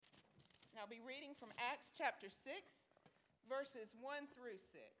I'll be reading from Acts chapter 6, verses 1 through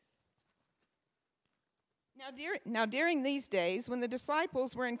 6. Now during these days, when the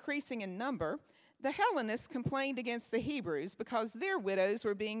disciples were increasing in number, the Hellenists complained against the Hebrews because their widows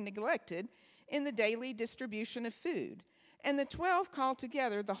were being neglected in the daily distribution of food. And the 12 called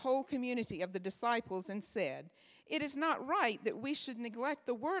together the whole community of the disciples and said, "It is not right that we should neglect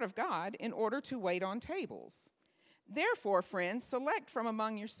the word of God in order to wait on tables. Therefore, friends, select from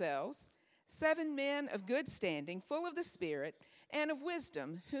among yourselves 7 men of good standing, full of the Spirit and of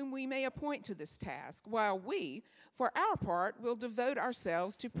wisdom, whom we may appoint to this task, while we, for our part, will devote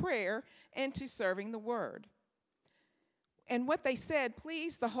ourselves to prayer and to serving the word." And what they said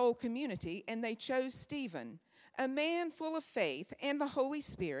pleased the whole community, and they chose Stephen, a man full of faith and the Holy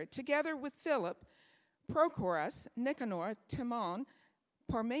Spirit, together with Philip, Prochorus, Nicanor, Timon,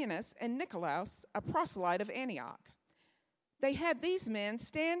 Parmenas, and Nicolaus, a proselyte of Antioch. They had these men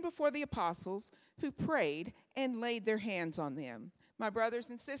stand before the apostles, who prayed and laid their hands on them. My brothers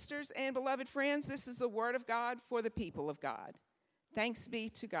and sisters and beloved friends, this is the word of God for the people of God. Thanks be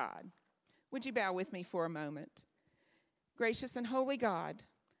to God. Would you bow with me for a moment? Gracious and holy God,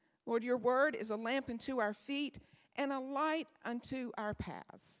 Lord, your word is a lamp unto our feet and a light unto our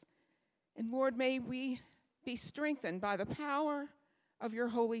paths. And Lord, may we be strengthened by the power of your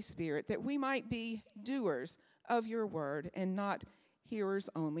Holy Spirit, that we might be doers of your word and not hearers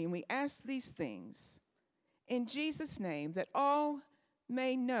only. And we ask these things in Jesus' name, that all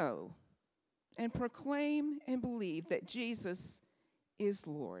may know and proclaim and believe that Jesus is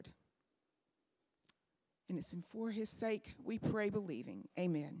Lord. And it's for his sake we pray believing.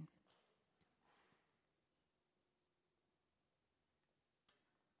 Amen.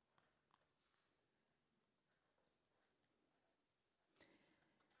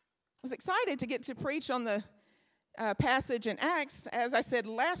 I was excited to get to preach on the passage in Acts. As I said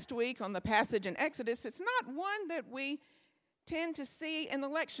last week on the passage in Exodus, it's not one that we tend to see in the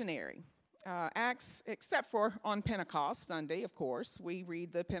lectionary. Acts, except for on Pentecost Sunday, of course, we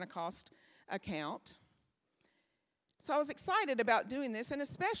read the Pentecost account. So I was excited about doing this, and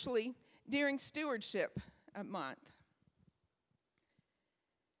especially during Stewardship Month.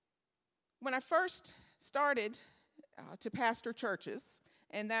 When I first started to pastor churches,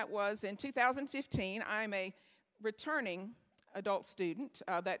 and that was in 2015, I'm a returning adult student.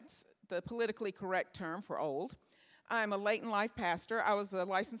 That's the politically correct term for old. I'm a late-in-life pastor. I was a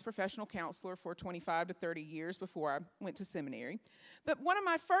licensed professional counselor for 25 to 30 years before I went to seminary. But one of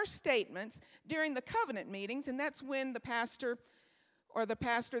my first statements during the covenant meetings, and that's when the pastor or the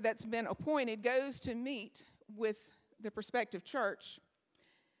pastor that's been appointed goes to meet with the prospective church.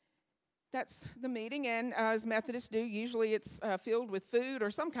 That's the meeting, and as Methodists do, usually it's filled with food or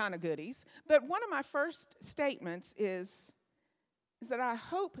some kind of goodies. But one of my first statements is that I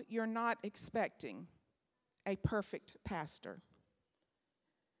hope you're not expecting a perfect pastor.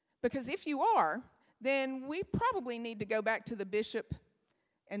 Because if you are, then we probably need to go back to the bishop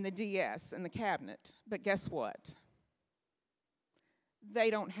and the DS and the cabinet. But guess what? They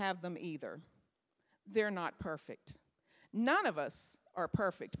don't have them either. They're not perfect. None of us are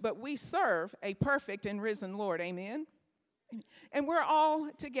perfect, but we serve a perfect and risen Lord, amen? And we're all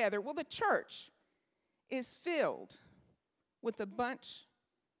together. Well, the church is filled with a bunch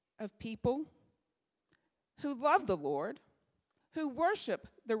of people who love the Lord, who worship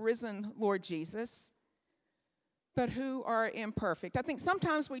the risen Lord Jesus, but who are imperfect. I think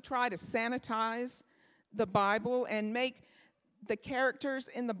sometimes we try to sanitize the Bible and make the characters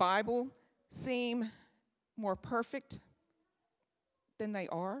in the Bible seem more perfect than they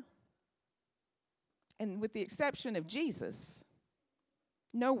are. And with the exception of Jesus,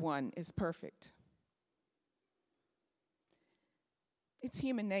 no one is perfect. It's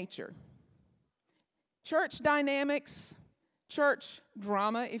human nature. Church dynamics, church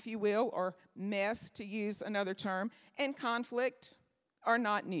drama, if you will, or mess, to use another term, and conflict are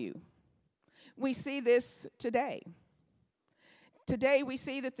not new. We see this today. Today, we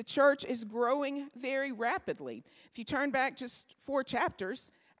see that the church is growing very rapidly. If you turn back just 4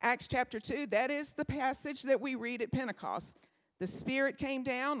 chapters, Acts chapter 2, that is the passage that we read at Pentecost. The Spirit came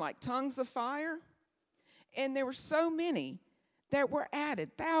down like tongues of fire, and there were so many that were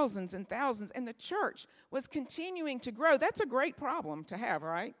added, thousands and thousands, and the church was continuing to grow. That's a great problem to have,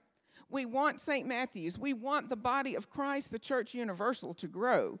 right? We want St. Matthew's. We want the body of Christ, the church universal, to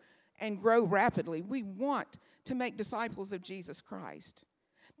grow and grow rapidly. We want to make disciples of Jesus Christ.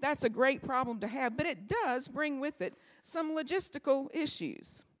 That's a great problem to have, but it does bring with it some logistical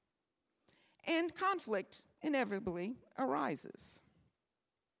issues. And conflict inevitably arises.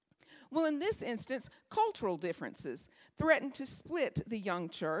 Well, in this instance, cultural differences threatened to split the young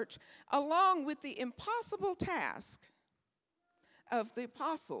church, along with the impossible task of the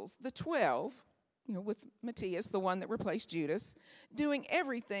apostles, the 12, with Matthias, the one that replaced Judas, doing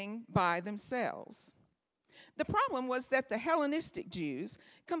everything by themselves. The problem was that the Hellenistic Jews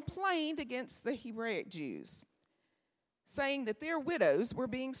complained against the Hebraic Jews, saying that their widows were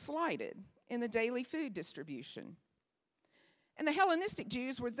being slighted in the daily food distribution. And the Hellenistic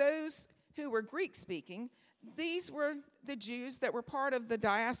Jews were those who were Greek-speaking. These were the Jews that were part of the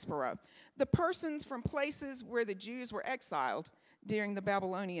diaspora, the persons from places where the Jews were exiled during the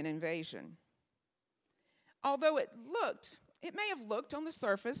Babylonian invasion. Although it may have looked on the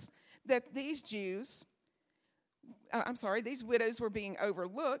surface that these widows were being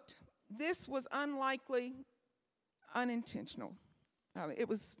overlooked, this was unlikely unintentional. It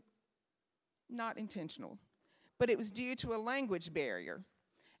was not intentional, but it was due to a language barrier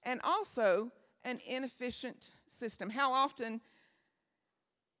and also an inefficient system. How often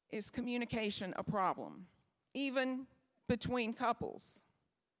is communication a problem, even between couples?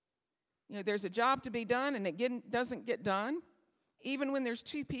 There's a job to be done and it doesn't get done, even when there's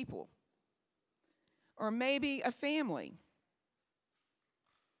two people, or maybe a family.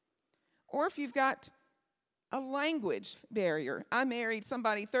 Or if you've got a language barrier. I married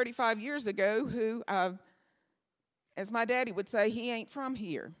somebody 35 years ago who, as my daddy would say, he ain't from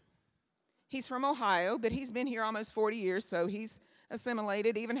here. He's from Ohio, but he's been here almost 40 years, so he's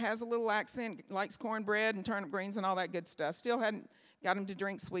assimilated, even has a little accent, likes cornbread and turnip greens and all that good stuff. Still hadn't got him to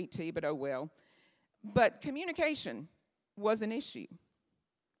drink sweet tea, but oh well. But communication was an issue.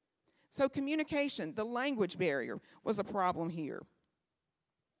 So communication, the language barrier, was a problem here.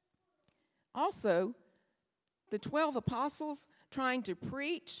 Also, the 12 apostles trying to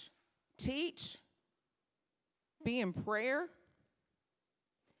preach, teach, be in prayer,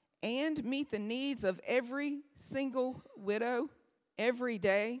 and meet the needs of every single widow every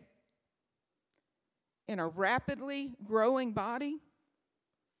day in a rapidly growing body,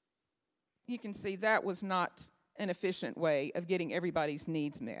 you can see that was not an efficient way of getting everybody's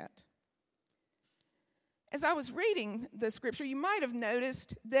needs met. As I was reading the scripture, you might have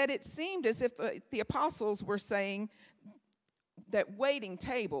noticed that it seemed as if the apostles were saying that waiting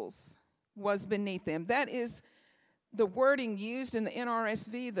tables was beneath them. That is the wording used in the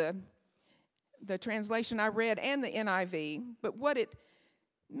NRSV, the translation I read, and the NIV. But what it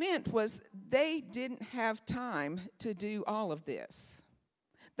meant was they didn't have time to do all of this.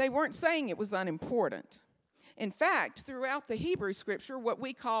 They weren't saying it was unimportant. In fact, throughout the Hebrew scripture, what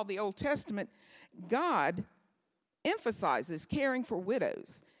we call the Old Testament, God emphasizes caring for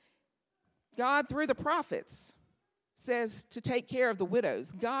widows. God, through the prophets, says to take care of the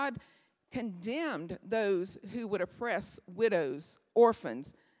widows. God condemned those who would oppress widows,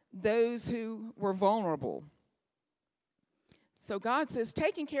 orphans, those who were vulnerable. So God says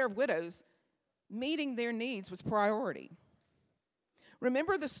taking care of widows, meeting their needs was priority.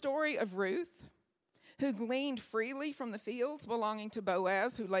 Remember the story of Ruth, who gleaned freely from the fields belonging to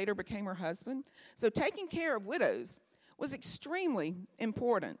Boaz, who later became her husband? So taking care of widows was extremely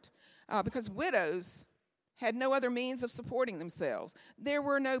important because widows had no other means of supporting themselves. There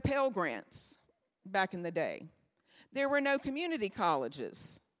were no Pell Grants back in the day. There were no community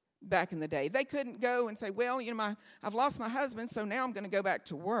colleges back in the day. They couldn't go and say, well, I've lost my husband, so now I'm going to go back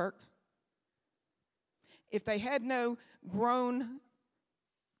to work. If they had no grown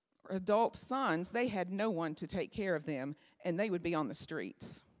adult sons, they had no one to take care of them, and they would be on the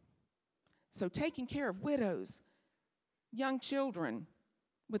streets. So taking care of widows, young children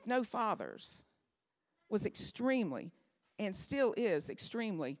with no fathers, was extremely, and still is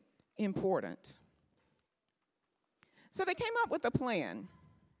extremely important. So they came up with a plan.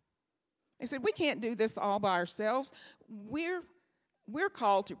 They said, we can't do this all by ourselves. We're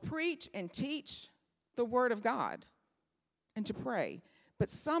called to preach and teach the Word of God and to pray. But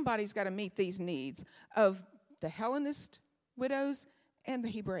somebody's got to meet these needs of the Hellenist widows and the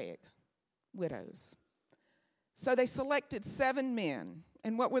Hebraic widows. So they selected 7 men.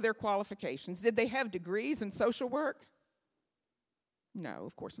 And what were their qualifications? Did they have degrees in social work? No,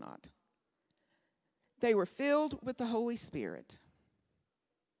 of course not. They were filled with the Holy Spirit.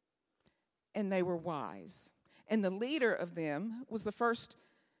 And they were wise. And the leader of them was the first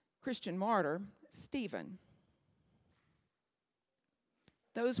Christian martyr, Stephen.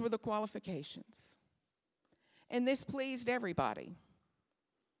 Those were the qualifications. And this pleased everybody.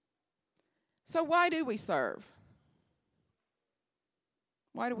 So why do we serve?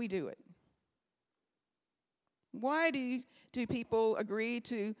 Why do we do it? Why do people agree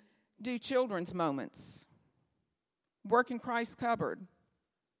to do children's moments, work in Christ's cupboard,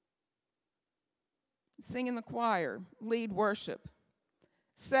 sing in the choir, lead worship,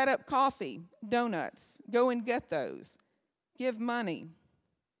 set up coffee, donuts, go and get those, give money,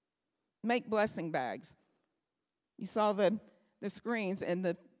 make blessing bags. You saw the screens and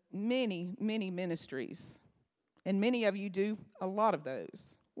the many, many ministries. And many of you do a lot of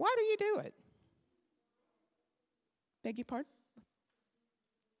those. Why do you do it? Beg your pardon?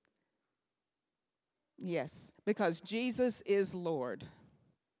 Yes, because Jesus is Lord.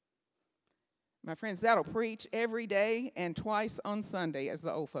 My friends, that'll preach every day and twice on Sunday, as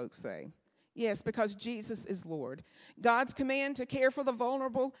the old folks say. Yes, because Jesus is Lord. God's command to care for the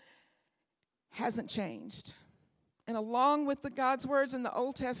vulnerable hasn't changed. And along with God's words in the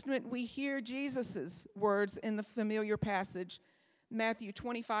Old Testament, we hear Jesus' words in the familiar passage, Matthew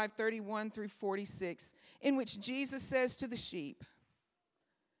 25:31 through 46, in which Jesus says to the sheep,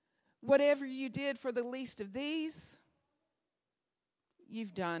 "Whatever you did for the least of these,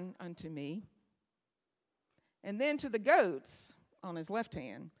 you've done unto me." And then to the goats on his left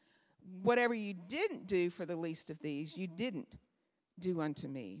hand, "Whatever you didn't do for the least of these, you didn't do unto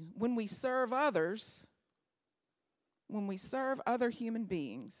me." When we serve others, when we serve other human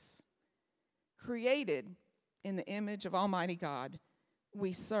beings created in the image of Almighty God,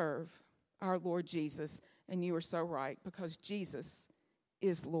 we serve our Lord Jesus. And you are so right, because Jesus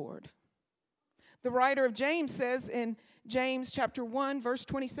is Lord. The writer of James says in James chapter 1, verse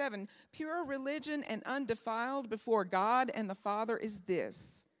 27, "Pure religion and undefiled before God and the Father is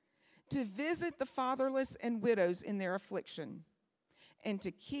this, to visit the fatherless and widows in their affliction, and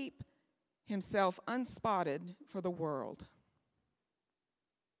to keep himself unspotted for the world."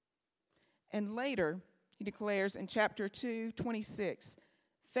 And later, he declares in chapter 2, 26,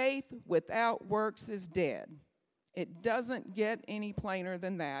 "Faith without works is dead." It doesn't get any plainer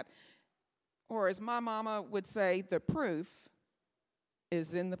than that. Or as my mama would say, the proof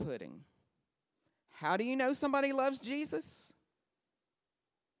is in the pudding. How do you know somebody loves Jesus?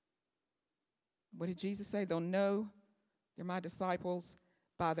 What did Jesus say? They'll know they're my disciples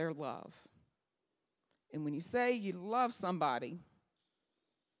by their love. And when you say you love somebody,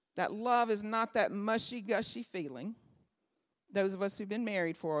 that love is not that mushy-gushy feeling. Those of us who've been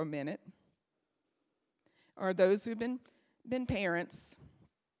married for a minute, or those who've been parents,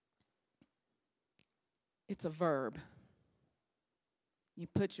 it's a verb. You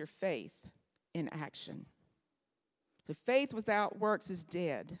put your faith in action. So faith without works is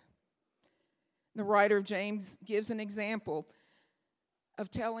dead. The writer of James gives an example of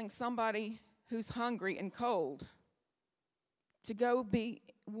telling somebody who's hungry and cold to go be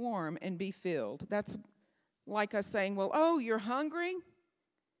warm and be filled. That's like us saying, well, oh, you're hungry?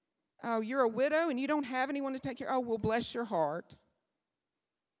 Oh, you're a widow and you don't have anyone to take care of? Oh, well, bless your heart.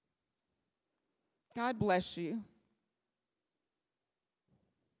 God bless you.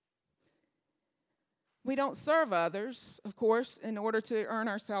 We don't serve others, of course, in order to earn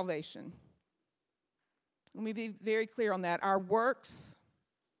our salvation. Let me be very clear on that. Our works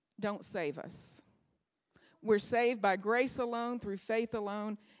don't save us. We're saved by grace alone, through faith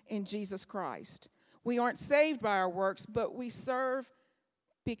alone, in Jesus Christ. We aren't saved by our works, but we serve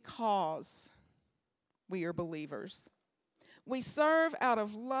because we are believers. We serve out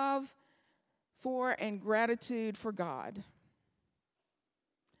of love for and gratitude for God.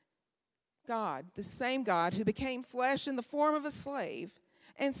 God, the same God who became flesh in the form of a slave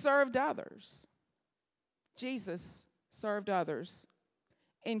and served others. Jesus served others,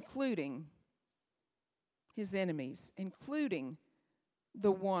 including his enemies, including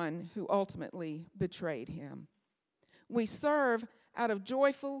the one who ultimately betrayed him. We serve out of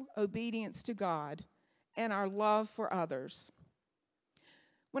joyful obedience to God and our love for others.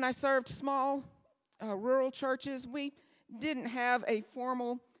 When I served small rural churches, we didn't have a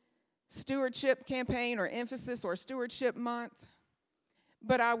formal stewardship campaign or emphasis or stewardship month,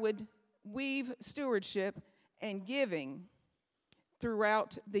 but I would weave stewardship and giving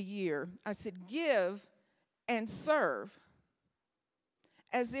throughout the year. I said, give and serve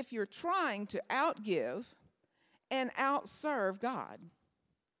as if you're trying to outgive and outserve God,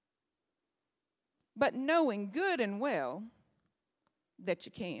 but knowing good and well that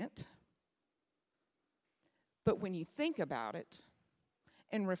you can't. But when you think about it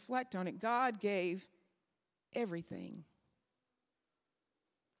and reflect on it, God gave everything.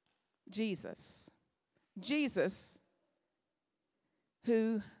 Jesus,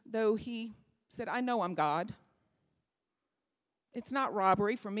 who, though he said, I know I'm God. It's not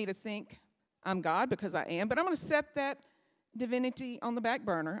robbery for me to think I'm God, because I am, but I'm going to set that divinity on the back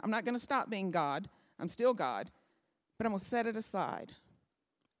burner. I'm not going to stop being God. I'm still God, but I'm going to set it aside,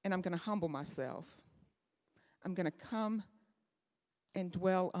 and I'm going to humble myself. I'm going to come and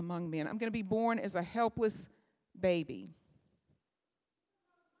dwell among men. I'm going to be born as a helpless baby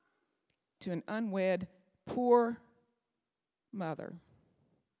to an unwed, poor mother.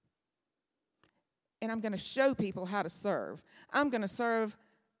 And I'm going to show people how to serve. I'm going to serve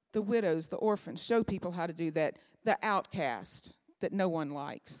the widows, the orphans, show people how to do that, the outcast that no one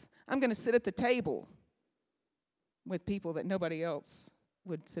likes. I'm going to sit at the table with people that nobody else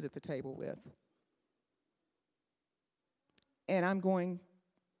would sit at the table with. And I'm going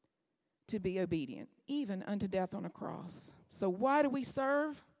to be obedient, even unto death on a cross. So why do we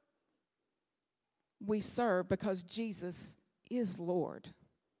serve? We serve because Jesus is Lord.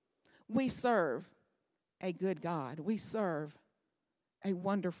 We serve a good God. We serve a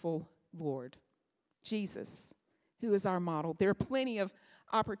wonderful Lord, Jesus, who is our model. There are plenty of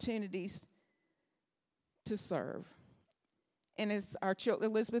opportunities to serve. And as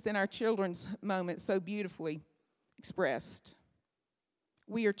Elizabeth in our children's moment so beautifully expressed,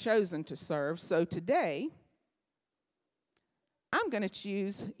 we are chosen to serve. So today, I'm going to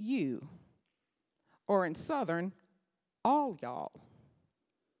choose you, or in Southern, all y'all.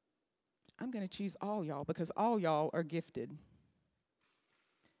 I'm going to choose all y'all because all y'all are gifted.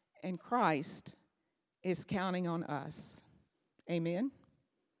 And Christ is counting on us. Amen?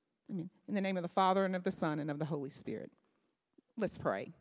 Amen. In the name of the Father, and of the Son, and of the Holy Spirit. Let's pray.